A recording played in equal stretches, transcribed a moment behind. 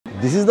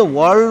This is the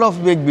world of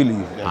make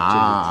believe.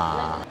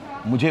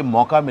 मुझे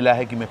मौका मिला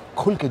है कि मैं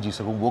खुल के जी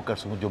सकूं, वो कर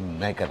सकूं जो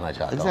मैं करना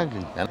चाहता हूं।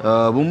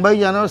 एग्जैक्टली। मुंबई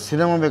जाना और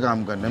सिनेमा में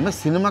काम करना, मैं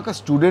सिनेमा का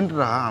स्टूडेंट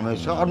रहा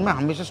हमेशा और मैं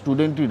हमेशा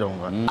स्टूडेंट ही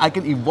रहूंगा। I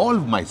can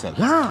evolve myself.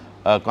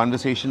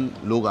 Conversation,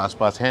 लोग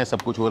आसपास हैं,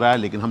 सब कुछ हो रहा है,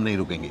 लेकिन हम नहीं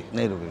रुकेंगे।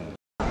 नहीं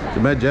रुकेंगे।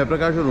 तो मैं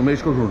जयप्रकाश और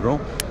उमेश को ढूंढ रहा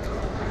हूँ।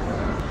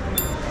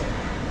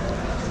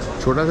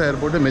 छोटा सा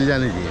एयरपोर्ट है, मिल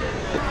जाने चाहिए।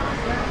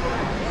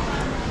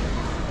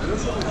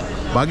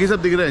 बाकी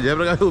सब दिख रहे हैं,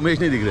 जयप्रकाश उमेश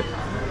नहीं दिख रहे।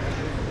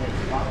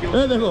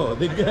 ए देखो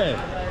दिख गया है,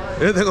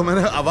 ये देखो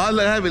मैंने आवाज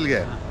लगाया, मिल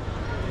गया।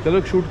 चलो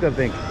एक शूट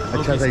करते हैं,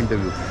 अच्छा सा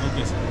इंटरव्यू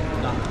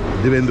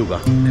दिवेंदु का।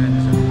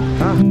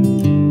 हाँ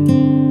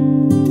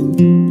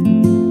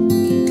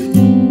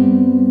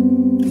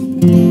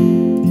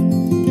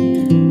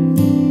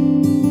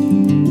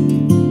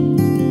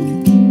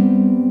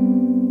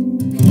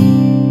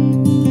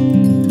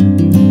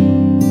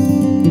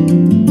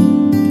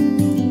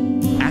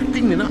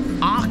एक्टिंग में ना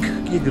आँख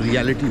की एक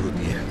रियलिटी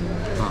होती है।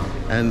 हाँ,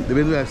 and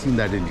Divyendu I have seen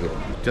that in you.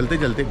 चलते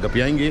चलते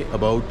गपियाएंगे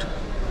about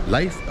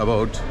life,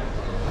 about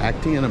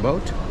acting and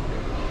about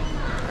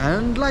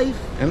and life.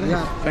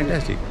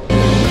 Fantastic.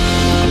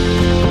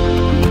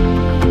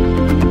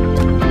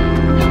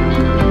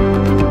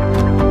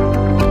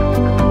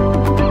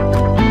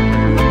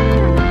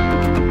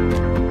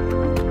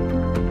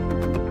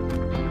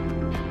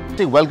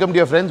 Welcome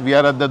dear friends, we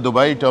are at the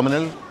Dubai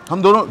terminal.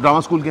 हम दोनों ड्रामा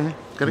स्कूल के हैं,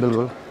 करेक्ट?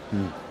 बिल्कुल।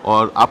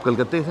 और आप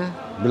कलकत्ते से हैं?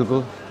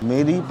 बिल्कुल।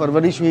 मेरी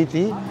परवरिश हुई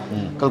थी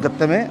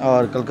कलकत्ता में,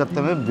 और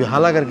कलकत्ता में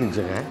बेहाला करके एक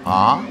जगह है।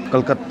 हाँ।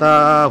 कलकत्ता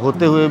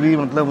होते हुए भी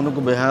मतलब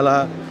उनको बेहाला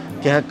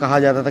क्या कहा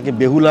जाता था कि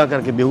बेहुला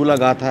करके, बेहुला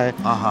गाथा है,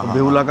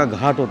 बेहुला का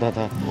घाट होता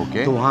था।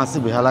 तो वहाँ से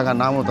बेहाला का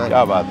नाम होता है।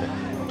 क्या बात है।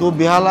 तो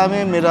बेहाला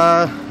में मेरा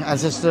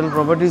एंसेस्ट्रल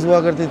प्रॉपर्टीज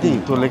हुआ करती थी,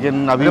 तो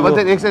लेकिन अभी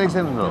एक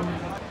सेकंड,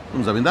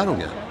 तुम जमींदार हो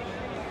गया?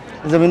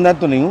 जमींदार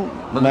तो नहीं हूँ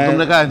मैं।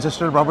 तुमने कहा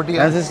एंसेस्ट्रल प्रॉपर्टी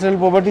है? एंसेस्ट्रल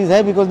प्रॉपर्टीज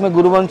है, बिकॉज मैं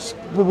गुरुवंश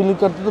पे बिलीव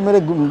करता, तो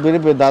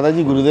मेरे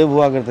दादाजी गुरुदेव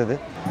हुआ करते थे।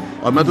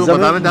 और मैं तुम्हें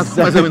बताना चाहता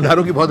हूँ, मैं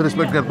जमींदारों की बहुत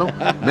रिस्पेक्ट करता हूँ।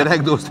 मेरा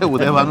एक दोस्त है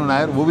उदय भानु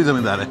नायर, वो भी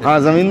जमींदार है। हाँ,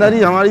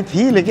 जमींदारी हमारी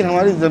थी, लेकिन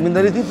हमारी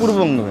जमींदारी थी पूर्व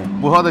बंग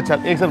में। बहुत अच्छा।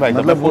 एक सर भाई,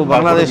 मतलब वो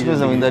बांग्लादेश में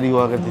जमींदारी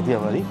हुआ करती थी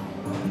हमारी।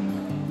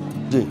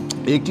 जी।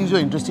 एक चीज़ जो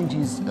इंटरेस्टिंग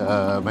चीज़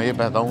मैं ये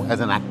कहता हूँ,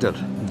 एज एन एक्टर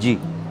जी,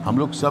 हम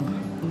लोग सब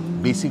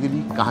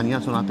बेसिकली कहानियाँ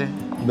सुनाते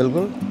हैं।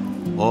 बिल्कुल।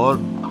 और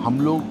हम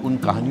लोग उन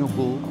कहानियों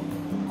को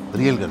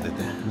रियल कर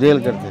देते हैं। रियल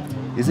करते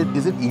थे। इज इट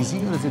ईजी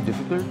और is it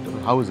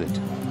difficult? How is it?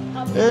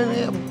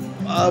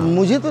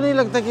 मुझे तो नहीं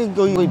लगता कि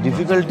कोई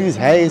डिफिकल्टीज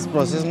है इस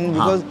प्रोसेस में,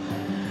 बिकॉज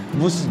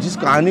उस जिस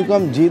कहानी को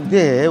हम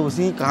जीतते हैं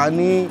उसी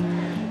कहानी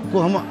को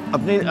हम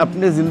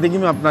अपने ज़िंदगी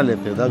में अपना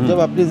लेते हैं। जब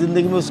अपनी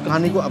ज़िंदगी में उस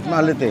कहानी को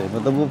अपना लेते हैं,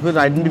 मतलब वो फिर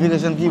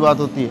आइडेंटिफिकेशन की बात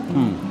होती है।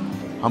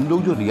 हम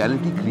लोग जो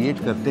रियलिटी क्रिएट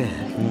करते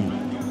हैं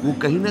वो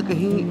कहीं ना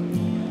कहीं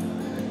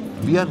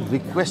we are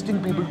requesting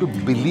people to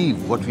believe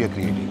what we are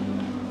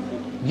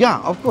creating. या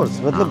ऑफ कोर्स,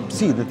 मतलब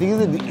सी द थिंग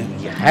इज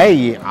है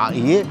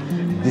ये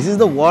this is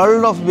the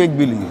world of make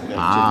believe.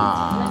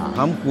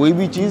 हम कोई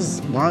भी चीज़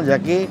वहाँ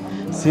जाके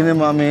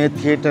सिनेमा में,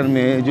 थिएटर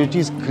में जो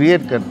चीज़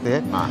क्रिएट करते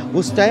हैं,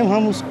 उस टाइम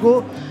हम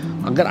उसको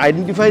अगर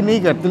आइडेंटिफाई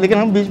नहीं करते, लेकिन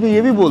हम बीच में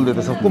ये भी बोल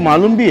देते, सबको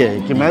मालूम भी है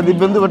कि मैं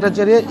दिव्येंदु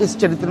भट्टाचार्य इस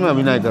चरित्र में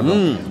अभिनय कर रहा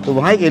हूँ, तो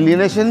वहाँ एक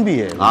एलियनेशन भी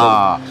है।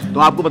 तो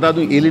आपको बता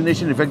दूं,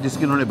 एलियनेशन इफेक्ट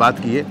जिसकी उन्होंने बात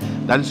की है,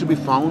 that is to be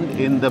found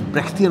in the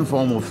Brechtian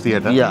form of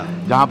theatre,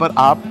 जहाँ पर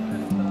आप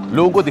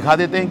लोगों को दिखा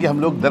देते हैं कि हम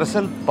लोग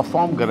दरअसल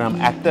परफॉर्म कर रहे हैं,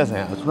 हम एक्टर्स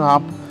हैं। उसमें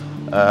आप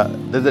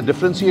there is a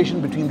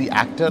differentiation between the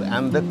actor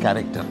and the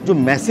character. जो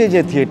मैसेज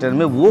है थिएटर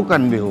में वो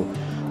कन्वे हो,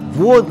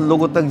 वो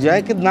लोगों तक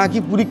जाए, कि ना कि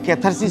पूरी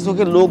कैथारसिस हो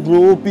के लोग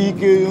रो पी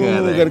के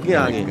करके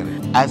आगे।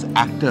 एज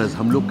एक्टर्स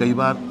हम लोग कई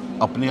बार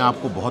अपने आप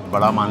को बहुत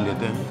बड़ा मान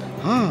लेते हैं।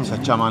 हाँ,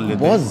 सच्चा मान लेते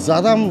हैं, बहुत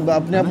ज़्यादा हम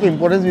अपने आप को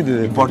इम्पोर्टेंस भी दे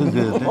देते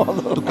हैं।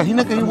 तो कहीं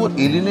ना कहीं वो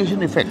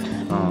एलियनेशन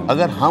इफेक्ट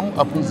अगर हम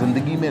अपनी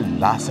जिंदगी में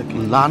ला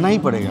सके, लाना ही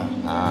पड़ेगा,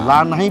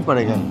 लाना ही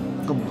पड़ेगा।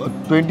 तो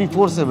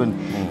 24/7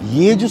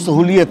 ये जो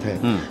सहूलियत है,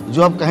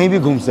 जो आप कहीं भी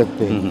घूम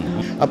सकते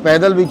हैं, आप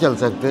पैदल भी चल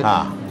सकते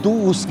हैं, तो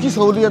उसकी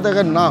सहूलियत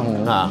अगर ना हो,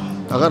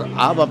 अगर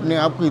आप अपने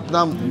आप को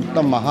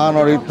इतना महान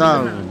और इतना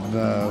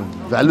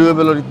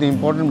वैल्यूएबल और इतनी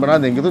इम्पोर्टेंट बना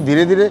देंगे, तो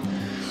धीरे धीरे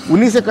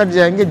उन्हीं से कट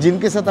जाएंगे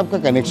जिनके साथ आपका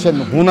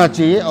कनेक्शन होना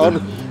चाहिए, और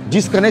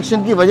जिस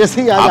कनेक्शन की वजह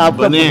से ही आज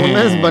आपका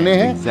परफॉर्मेंस बने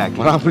हैं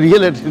और आप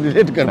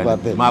रिलेट कर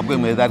पाते हैं। मैं आपको एक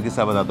मज़ेदार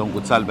किस्सा बताता हूँ।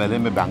 कुछ साल पहले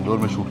मैं बैंगलोर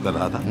में शूट कर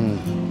रहा था,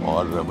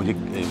 और मुझे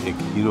एक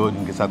हीरो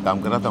जिनके साथ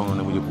काम कर रहा था,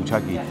 उन्होंने मुझे पूछा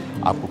कि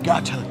आपको क्या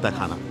अच्छा लगता है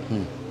खाना।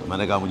 तो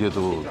मैंने कहा मुझे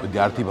तो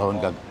विद्यार्थी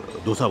भवन का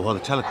डोसा बहुत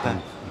अच्छा लगता है।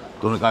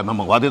 तो उन्होंने कहा मैं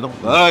मंगवा देता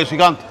हूँ,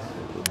 श्रीकांत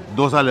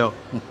डोसा ले आओ।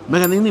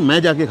 मैं कहा नहीं नहीं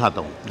मैं जाके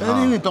खाता हूँ।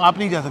 नहीं तो आप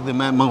नहीं जा सकते,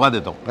 मैं मंगवा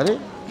देता हूँ। अरे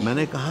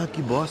मैंने कहा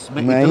कि बॉस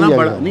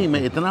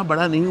मैं इतना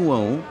बड़ा नहीं हुआ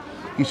हूँ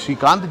कि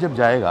श्रीकांत जब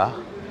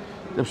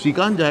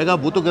श्रीकांत जाएगा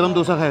वो तो गरम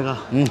डोसा खाएगा,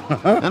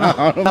 है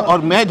ना,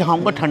 और मैं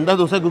जाऊँगा ठंडा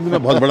डोसा, क्योंकि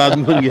मैं बहुत बड़ा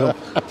आदमी बन गया हूँ।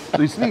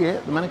 तो इसलिए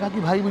मैंने कहा कि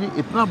भाई मुझे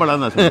इतना बड़ा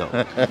ना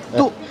समझाओ।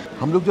 तो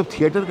हम लोग जब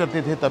थिएटर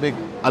करते थे तब एक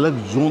अलग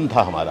जोन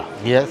था हमारा।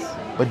 यस।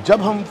 पर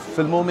जब हम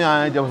फिल्मों में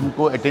आए, जब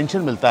हमको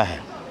अटेंशन मिलता है,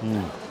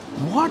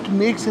 what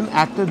makes an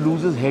actor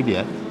lose his head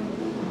यार,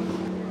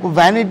 वो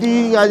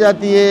वैनिटी आ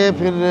जाती है,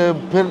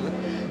 फिर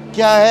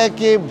क्या है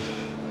कि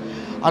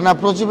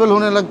अनअप्रोचेबल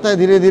होने लगता है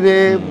धीरे धीरे,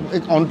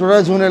 एक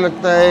एंटोरेज होने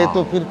लगता है,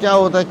 तो फिर क्या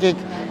होता है कि एक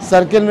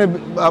सर्कल में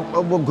आप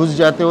वो घुस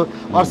जाते हो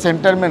और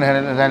सेंटर में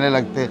रहने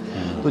लगते हैं।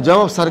 तो जब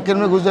आप सर्कल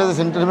में घुस जाते,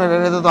 सेंटर में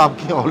रहने थे, तो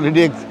आपकी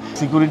ऑलरेडी एक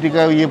सिक्योरिटी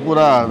का ये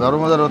पूरा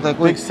दारोमदार होता है,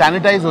 कोई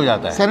सैनिटाइज हो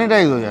जाता है,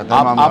 सैनिटाइज हो जाता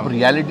है, आप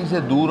रियलिटी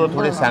से दूर और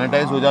थोड़े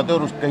सैनिटाइज हो जाते हो,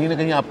 और कहीं ना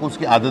कहीं आपको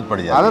उसकी आदत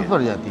पड़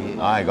जाती है।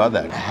 I got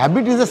that.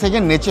 Habit is a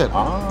second nature.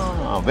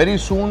 Very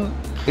soon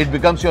it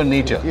becomes your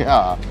nature.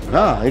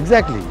 Yeah,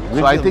 exactly.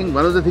 So I think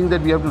one of the things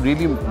that we have to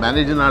really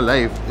manage in our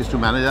life is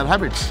to manage our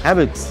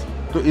habits.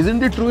 तो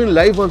isn't it true in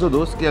life also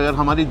दोस्त कि अगर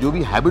हमारी जो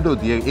भी habit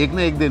होती है, एक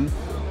ना एक दिन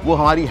वो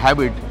हमारी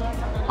हैबिट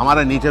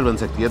हमारा नेचर बन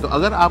सकती है। तो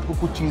अगर आपको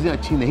कुछ चीज़ें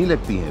अच्छी नहीं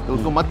लगती हैं तो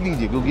उसको मत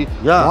लीजिए, क्योंकि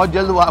बहुत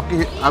जल्द वो आपकी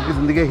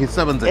ज़िंदगी का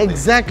हिस्सा बन सकती है।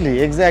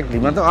 एग्जैक्टली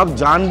मतलब आप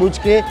जानबूझ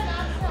के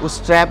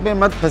उस ट्रैप में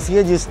मत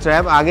फंसिए जिस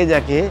ट्रैप आगे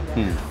जाके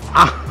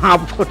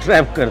आपको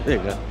ट्रैप कर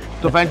देगा।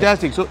 तो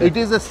fantastic. So it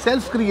is a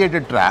self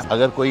created trap.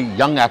 अगर कोई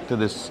यंग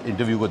एक्टर इस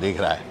इंटरव्यू को देख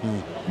रहा है,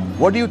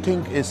 what do you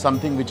think is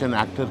something which an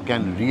actor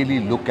can really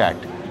look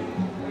at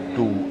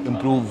to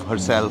improve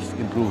herself,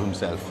 improve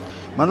himself?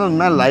 मतलब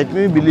मैं लाइफ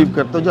में भी बिलीव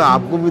करता हूँ, जो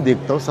आपको भी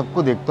देखता हूँ,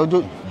 सबको देखता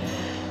हूँ,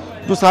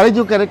 जो सारे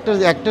जो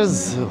कैरेक्टर्स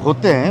एक्टर्स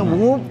होते हैं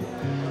वो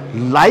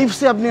लाइफ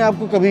से अपने आप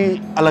को कभी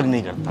अलग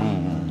नहीं करता,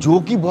 जो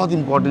कि बहुत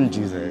इंपॉर्टेंट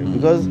चीज़ है।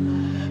 बिकॉज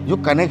जो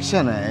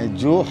कनेक्शन है,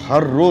 जो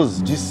हर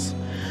रोज़ जिस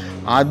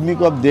आदमी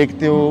को आप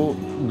देखते हो,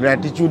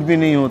 ग्रैटिट्यूड भी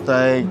नहीं होता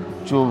है,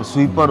 जो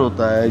स्वीपर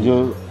होता है, जो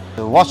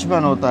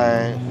वॉचमैन होता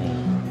है,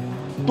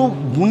 तो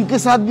उनके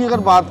साथ भी अगर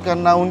बात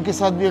करना, उनके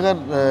साथ भी अगर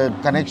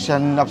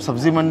कनेक्शन, अब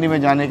सब्जी मंडी में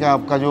जाने का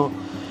आपका जो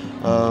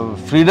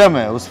फ्रीडम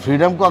है, उस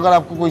फ्रीडम को अगर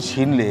आपको कोई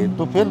छीन ले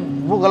तो फिर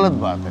वो गलत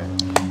बात है।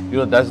 You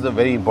know that's the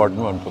very important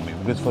one for me,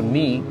 because for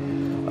me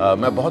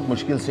मैं बहुत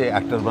मुश्किल से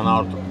एक्टर बना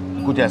और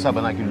कुछ ऐसा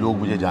बना कि लोग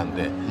मुझे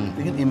जानते हैं।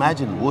 लेकिन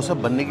इमेजिन वो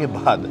सब बनने के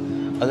बाद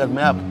अगर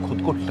मैं अब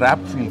खुद को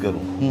ट्रैप फील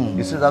करूं,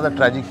 इससे ज़्यादा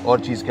ट्रैजिक और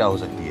चीज़ क्या हो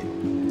सकती है?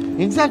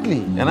 एग्जैक्टली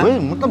वही,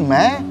 मतलब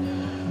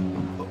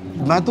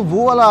मैं तो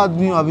वो वाला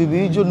आदमी हूँ अभी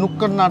भी जो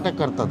नुक्कड़ नाटक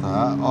करता था,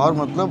 और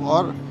मतलब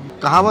और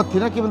कहावत थी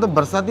ना कि मतलब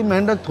बरसाती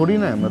मेंढक थोड़ी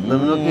ना है, मतलब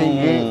कि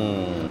ये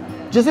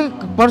जैसे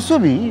परसों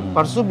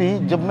भी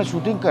जब मैं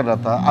शूटिंग कर रहा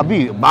था अभी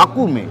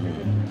बाकू में,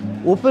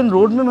 ओपन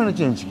रोड में मैंने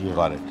चेंज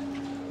किया।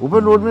 ओपन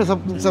रोड में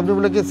सबने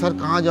बोला कि सर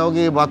कहाँ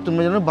जाओगे, बाथरूम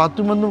में जाना।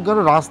 बाथरूम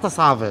करो, रास्ता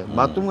साफ है,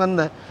 बाथरूम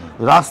गंदा है,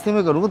 रास्ते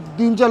में करूँगा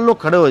 3-4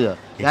 लोग खड़े हो जाए,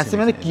 ऐसे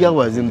मैंने किया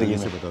हुआ है जिंदगी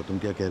में। बताओ तुम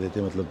क्या कह रहे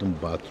थे? मतलब तुम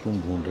बाथरूम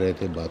ढूंढ रहे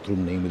थे, बाथरूम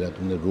नहीं मिला,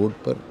 तुमने रोड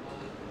पर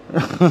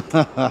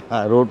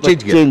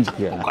चेंज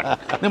किया।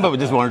 No,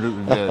 just wanted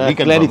to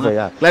clarify.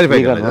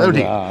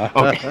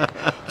 Okay.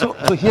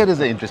 So here is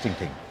the interesting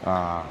thing.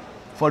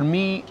 For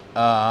me,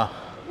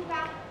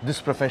 this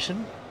profession,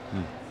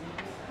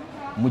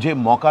 मुझे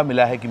मौका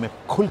मिला है कि मैं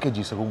खुल के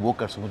जी सकूं, वो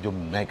कर सकूं जो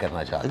मैं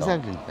करना चाहता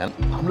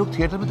हूं। हम लोग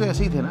थिएटर में तो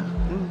ऐसे ही थे ना,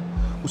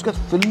 उसका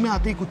फिल्म में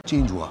आते ही कुछ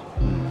चेंज हुआ।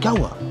 क्या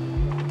हुआ?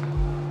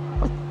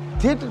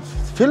 थिएटर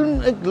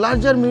फिल्म एक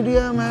लार्जर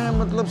मीडियम है,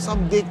 मतलब सब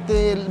देखते,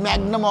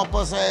 मैग्नम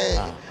ऑपस है।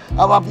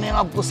 अब अपने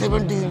आपको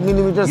 70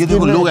 मिलीमीटर ये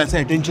देखो लोग ऐसे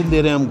अटेंशन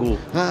दे रहे हैं हमको,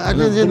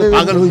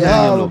 पागल हो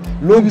जाएंगे हम लोग,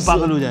 लोग भी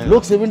पागल हो जाएंगे।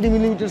 लोग 70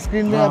 मिलीमीटर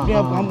स्क्रीन में अपने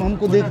आप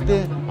हमको देखते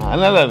हैं।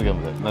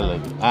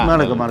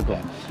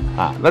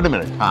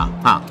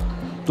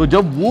 तो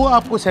जब वो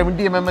आपको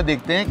 70 mm में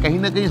देखते हैं, कहीं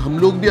ना कहीं हम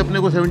लोग भी अपने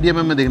को 70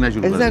 mm में देखना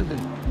शुरू कर देते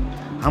हैं।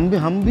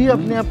 हम भी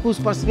अपने आप को उस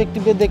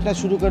पर्सपेक्टिव पे देखना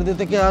शुरू कर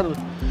देते कि यार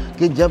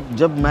कि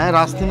जब मैं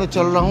रास्ते में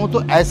चल रहा हूँ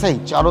तो ऐसा ही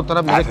चारों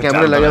तरफ मेरे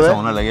कैमरे लगे हुए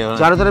हैं,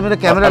 चारों तरफ मेरे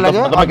कैमरे लगे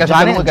हुए हैं,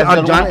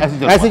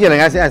 ऐसे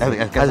चलेंगे, ऐसे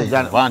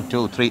 1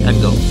 2 3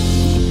 एंड गो।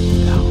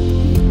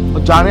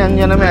 और जाने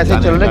अनजाने में ऐसे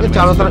चल रहे हैं कि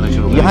चारों तरफ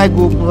यहाँ एक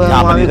GoPro है,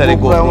 वहाँ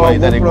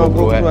एक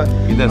GoPro है,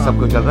 इधर सब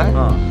कुछ चल रहा है।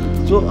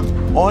 तो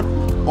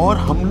और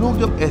हम लोग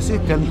जब ऐसे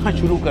करना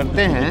शुरू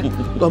करते हैं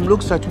तो हम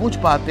लोग सचमुच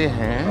पाते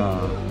हैं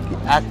कि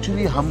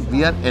actually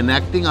we are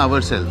एनैक्टिंग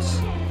ourselves.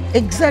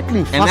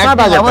 Exactly, फसाद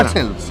आ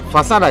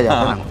जाता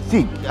है ना।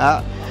 ठीक,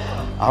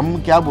 हम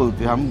क्या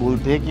बोलते हैं, हम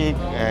बोलते हैं कि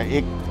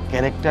एक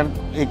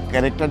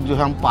कैरेक्टर जो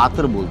है हम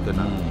पात्र बोलते हैं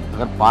ना।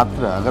 अगर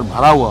पात्र अगर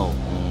भरा हुआ हो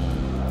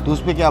तो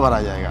उस पर क्या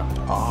भरा जाएगा?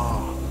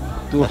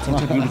 तो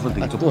ब्यूटीफुल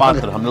थिंग। तो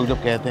पात्र हम लोग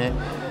जब कहते हैं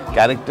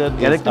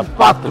कैरेक्टर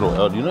पात्र,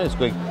 और यू नो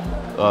इसको एक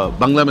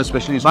बांग्ला में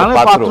स्पेशली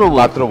पात्रो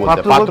बोलते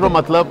हैं। पात्रो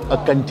मतलब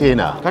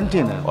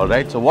container.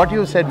 Alright, so what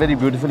you said very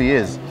beautifully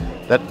is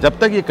that जब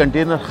तक ये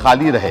कंटेनर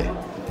खाली रहे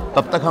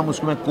तब तक हम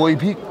उसमें कोई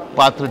भी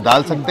पात्र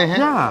डाल सकते हैं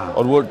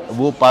और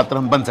वो पात्र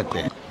हम बन सकते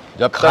हैं।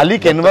 जब खाली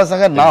कैनवस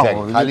अगर ना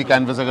हो, खाली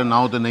कैनवस अगर ना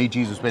हो तो नई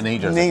चीज उस पर नहीं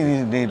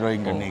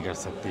ड्राइंग नहीं कर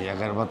सकती।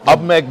 अगर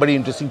अब मैं एक बड़ी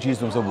इंटरेस्टिंग चीज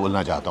तुमसे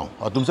बोलना चाहता हूँ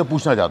और तुमसे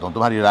पूछना चाहता हूँ,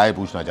 तुम्हारी राय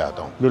पूछना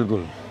चाहता हूँ।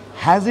 बिल्कुल।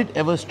 Has it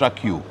ever struck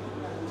you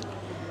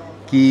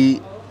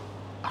कि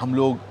हम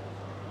लोग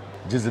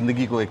जिस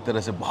जिंदगी को एक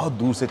तरह से बहुत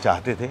दूर से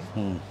चाहते थे,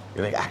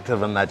 एक एक्टर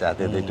बनना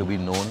चाहते थे, टू बी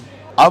नोन,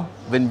 अब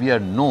व्हेन वी आर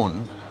नोन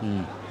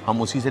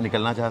हम उसी से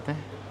निकलना चाहते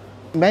हैं?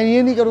 मैं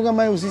ये नहीं करूँगा,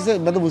 मैं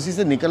उसी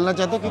से निकलना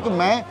चाहता हूँ, क्योंकि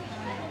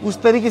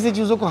उस तरीके से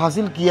चीज़ों को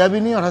हासिल किया भी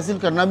नहीं और हासिल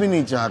करना भी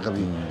नहीं चाहा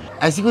कभी।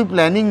 ऐसी कोई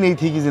प्लानिंग नहीं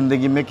थी कि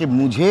ज़िंदगी में कि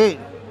मुझे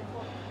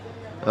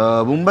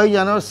मुंबई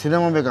जाना और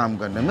सिनेमा में काम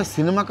करना है। मैं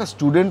सिनेमा का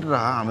स्टूडेंट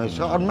रहा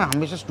हमेशा और मैं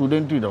हमेशा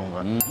स्टूडेंट ही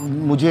रहूँगा।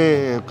 मुझे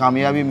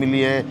कामयाबी मिली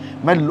है,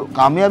 मैं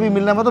कामयाबी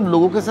मिलना मतलब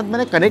लोगों के साथ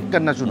मैंने कनेक्ट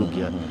करना शुरू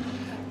किया।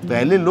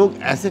 पहले लोग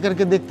ऐसे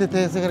करके देखते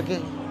थे, ऐसे करके,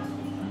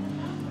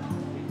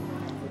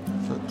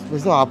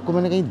 वैसे तो आपको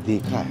मैंने कहीं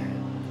देखा है,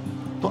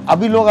 तो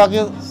अभी लोग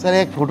आके सर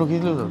एक फ़ोटो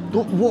खींच लो,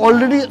 तो वो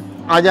ऑलरेडी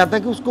आ जाता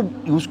है कि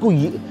उसको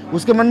ये,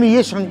 उसके मन में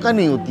ये शंका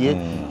नहीं होती है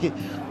कि,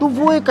 तो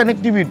वो एक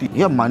कनेक्टिविटी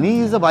या money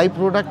is a by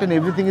product and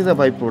everything is a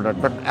by product,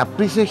 but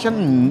appreciation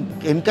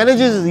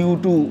encourages you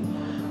to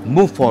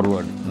move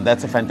forward.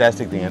 That's a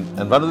fantastic thing,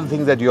 and one of the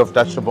things that you have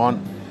touched upon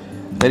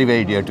very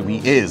very dear to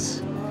me is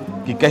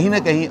कि कहीं ना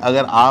कहीं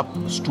अगर आप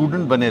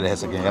student बने रह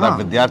सकें, अगर आप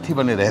विद्यार्थी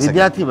बने रह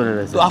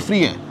सकें, तो आप फ्री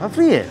हैं। आप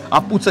फ्री है,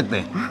 आप पूछ सकते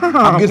हैं,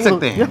 आप गिर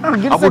सकते हैं,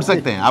 आप उठ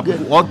सकते हैं, आप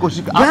और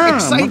कोशिश, आप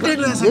एक्साइटेड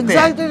रह सकते हैं,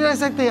 एक्साइटेड रह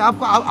सकते हैं।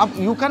 आप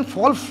you can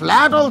fall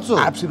flat also.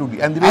 Absolutely,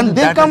 and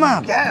they come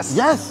up. Yes.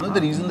 Yes.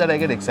 The reason that I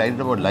get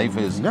excited about life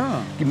is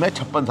कि मैं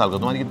 56 साल का,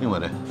 तुम्हारी कितनी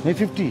उम्र है? मैं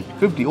 50.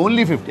 50,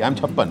 only 50. I'm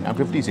 56. I'm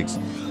 56.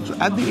 So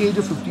at the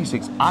age of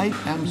 56, I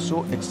am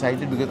so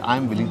excited because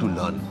I'm willing to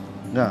learn.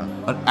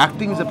 और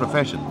एक्टिंग इज अ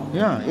प्रोफेशन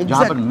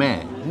जहाँ पर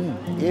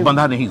मैं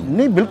बंधा नहीं हूँ।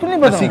 नहीं, बिल्कुल नहीं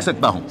बंधा। सीख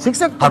सकता हूँ, सीख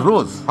सकता हर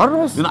रोज, हर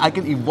रोज। You know, I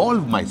can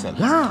evolve myself.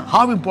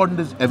 How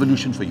important is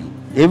evolution for you?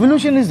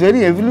 Evolution is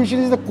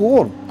the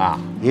core.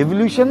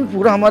 Evolution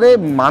पूरा हमारे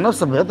मानव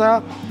सभ्यता,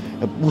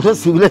 पूरा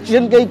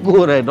सिविलाइजेशन का ही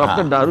कोर है।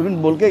 डॉक्टर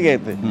डार्विन बोल के गए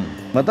थे,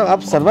 मतलब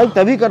आप सर्वाइव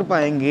तभी कर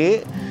पाएंगे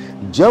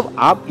जब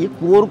आप ये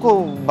कोर को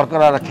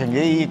बरकरार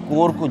रखेंगे। ये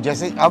कोर को,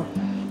 जैसे अब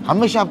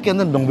हमेशा आपके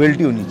अंदर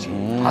नोवेल्टी होनी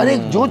चाहिए, हर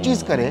एक जो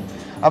चीज़ करे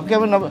आपके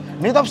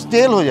नहीं तो आप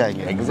स्टेल हो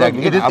जाएंगे।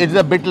 Exactly. It is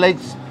a bit like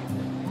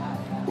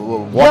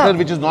water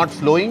which is not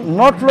flowing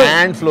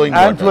and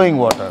flowing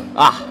water.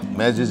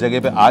 मैं जिस जगह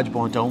पे आज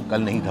पहुंचा हूँ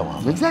कल नहीं था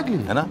वहाँ। Exactly.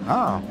 है ना?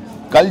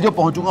 कल जो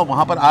पहुंचूंगा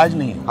वहाँ पर आज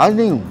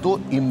नहीं हूँ। तो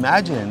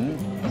imagine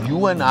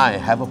you and I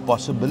have a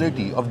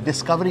possibility of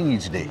discovering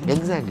each day.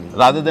 Exactly.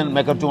 Rather than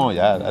मैं कर चुका हूँ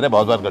यार, अरे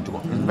बहुत बार कर चुका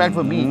हूँ। In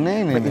fact for me,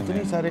 नहीं,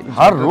 इतनी सारे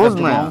हर रोज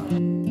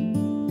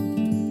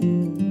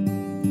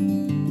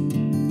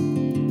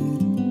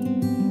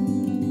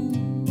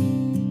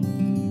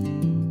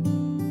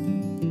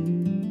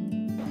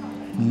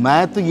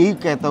मैं तो यही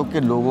कहता हूँ कि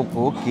लोगों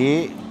को कि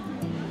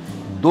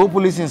 2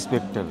 पुलिस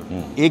इंस्पेक्टर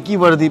एक ही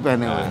वर्दी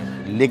पहने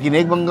हुए, लेकिन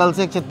एक बंगाल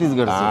से, एक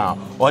छत्तीसगढ़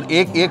से, और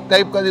एक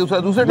टाइप का,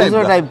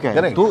 दूसरा टाइप का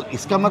है। तो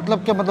इसका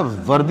मतलब क्या,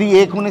 मतलब वर्दी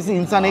एक होने से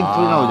इंसान एक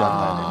थोड़ी ना हो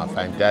जाता है।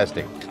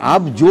 फैंटास्टिक।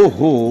 आप जो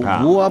हो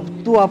वो आप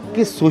तो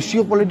आपके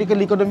सोशियो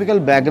पॉलिटिकल इकोनॉमिकल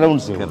बैकग्राउंड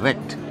से।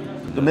 करेक्ट।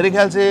 तो मेरे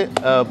ख्याल से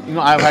you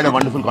know I have had a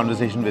wonderful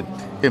conversation with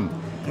him,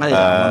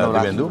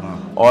 Divyendu.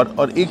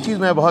 और एक चीज़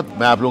मैं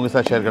आप लोगों के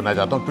साथ शेयर करना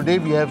चाहता हूँ। Today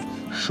we have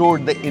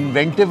showed the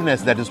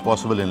inventiveness that is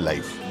possible in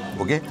life.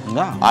 Okay,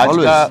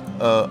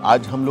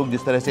 आज हम लोग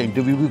जिस तरह से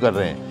इंटरव्यू भी कर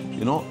रहे हैं,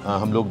 यू नो,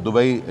 हम लोग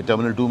दुबई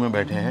टर्मिनल 2 में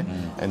बैठे हैं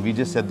and we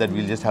just said that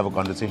we'll just have a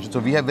conversation, so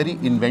we have very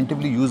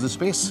inventively used the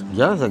space.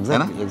 Yes,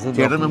 exactly.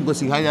 Theatre में हमको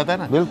सिखाया जाता है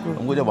ना, बिल्कुल।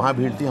 हमको जब वहाँ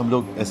भीड़ थी हम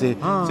लोग ऐसे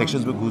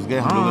सेक्शंस में घुस गए,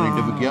 हम लोगों ने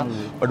इंटरव्यू किया।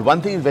 But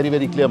one thing is very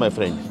very clear my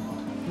friend,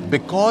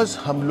 because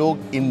हम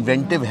लोग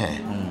इन्वेंटिव हैं,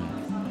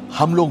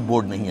 हम लोग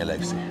बोर्ड नहीं है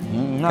लाइफ से।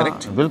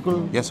 करेक्ट?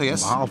 बिल्कुल। Yes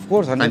yes, of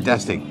course,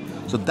 fantastic.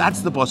 So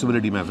that's the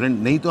possibility my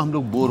friend. नहीं तो हम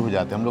लोग बोर हो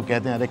जाते हैं, हम लोग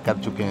कहते हैं अरे कर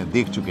चुके हैं,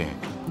 देख चुके हैं।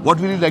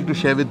 What will you like to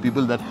share with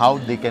people that how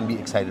they can be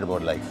excited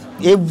about life?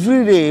 Every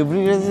day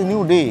is a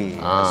new day.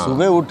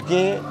 सुबह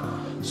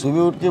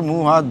उठ के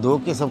मुंह हाथ धो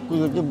के सब कुछ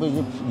करके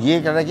ये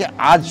कह रहा है कि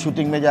आज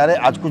शूटिंग में जा रहे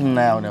हैं, आज कुछ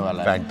नया होने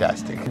वाला है।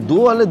 Fantastic.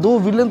 दो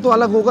विलन तो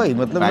अलग होगा ही,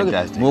 मतलब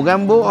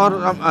मोगैम्बो और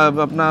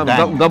अपना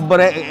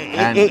गब्बर है,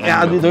 एक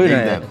आदमी थोड़ी ना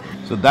है।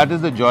 So that is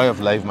the joy of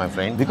life, my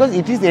friend. Because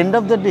it is end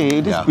of the day,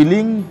 it is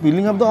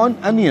peeling of the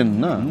onion,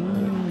 ना?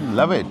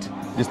 Love it.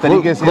 जिस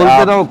तरीके से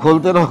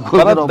खोलते रहो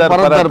परत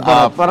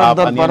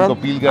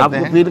पील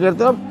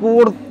करते हो,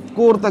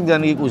 कोर तक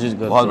जाने की कोशिश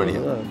करते हो। बहुत बढ़िया।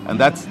 And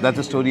that's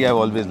a story I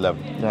always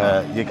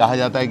loved. ये कहा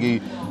जाता है कि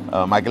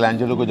माइकल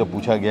एंजेलो को जब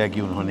पूछा गया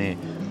कि उन्होंने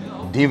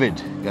डेविड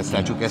का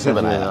स्टैचू कैसे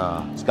बनाया,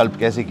 स्कल्प्ट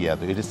कैसे किया,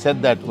 तो इट इज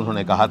सेड दैट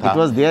उन्होंने कहा था, it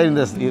was there in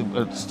the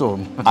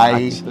stone,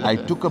 I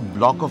took a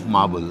block of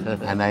marble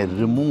and I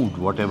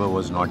removed whatever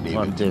was not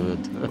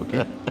David. Okay,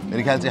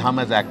 मेरे ख्याल से हम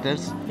as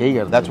actors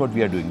that's what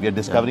we are doing, we are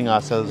discovering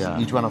ourselves,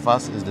 each one of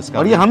us is discovering,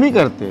 और ये हम ही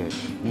करते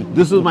हैं।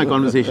 This was my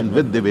conversation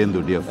with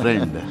Divyendu, dear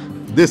friend.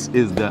 This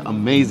is the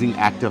amazing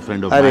actor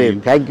friend of mine.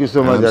 Thank you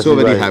so much. I'm so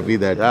very happy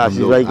that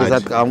Ashish भाई के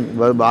साथ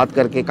बात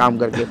करके, काम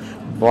करके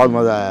बहुत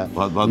मजा आया।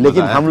 बहुत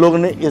लेकिन हम लोग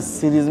ने इस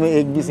सीरीज में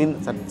एक भी सीन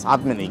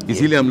साथ में नहीं किया,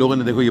 इसीलिए हम लोगों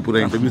ने देखो ये पूरा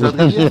इंटरव्यू साथ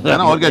कर दिया है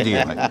ना, और क्या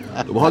चाहिए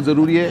भाई। तो बहुत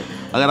जरूरी है,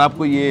 अगर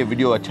आपको ये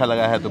वीडियो अच्छा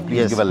लगा है तो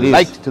please give a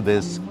like to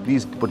this,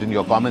 please put in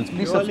your comments,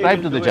 please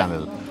subscribe to the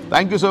channel,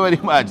 Thank you so very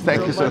much.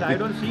 Thank you so But I much.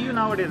 don't see you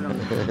nowadays.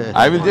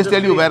 I will just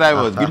tell you where I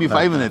was. Give me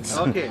 5 minutes.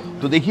 Okay.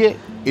 तो देखिए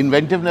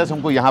inventiveness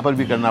हमको यहाँ पर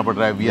भी करना पड़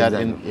रहा है. We are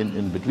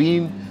in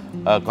between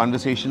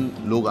conversation.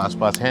 लोग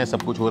आसपास हैं,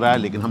 सब कुछ हो रहा है,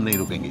 लेकिन हम नहीं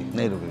रुकेंगे.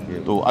 नहीं रुकेंगे.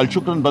 तो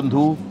अलशुक्रन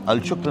बंधु,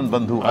 अलशुक्रन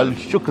बंधु,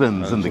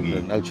 अलशुक्रन जिंदगी.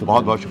 अलशुक्रन.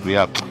 बहुत बहुत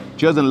शुक्रिया.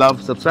 Cheers and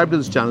love. Subscribe to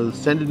this channel.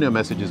 Send in your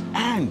messages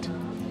and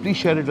please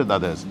share it with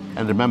others.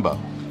 And remember,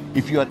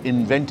 if you are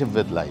inventive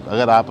with life,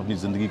 अगर आप अपनी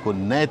जिंदगी को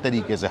नए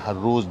तरीके से हर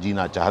रोज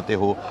जीना चाहते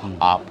हो,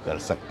 आप कर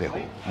सकते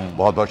हो.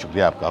 बहुत बहुत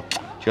शुक्रिया आपका.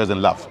 Cheers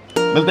and love.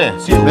 मिलते हैं.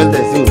 See you. मिलते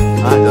हैं.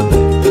 हाँ,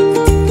 जल्दी.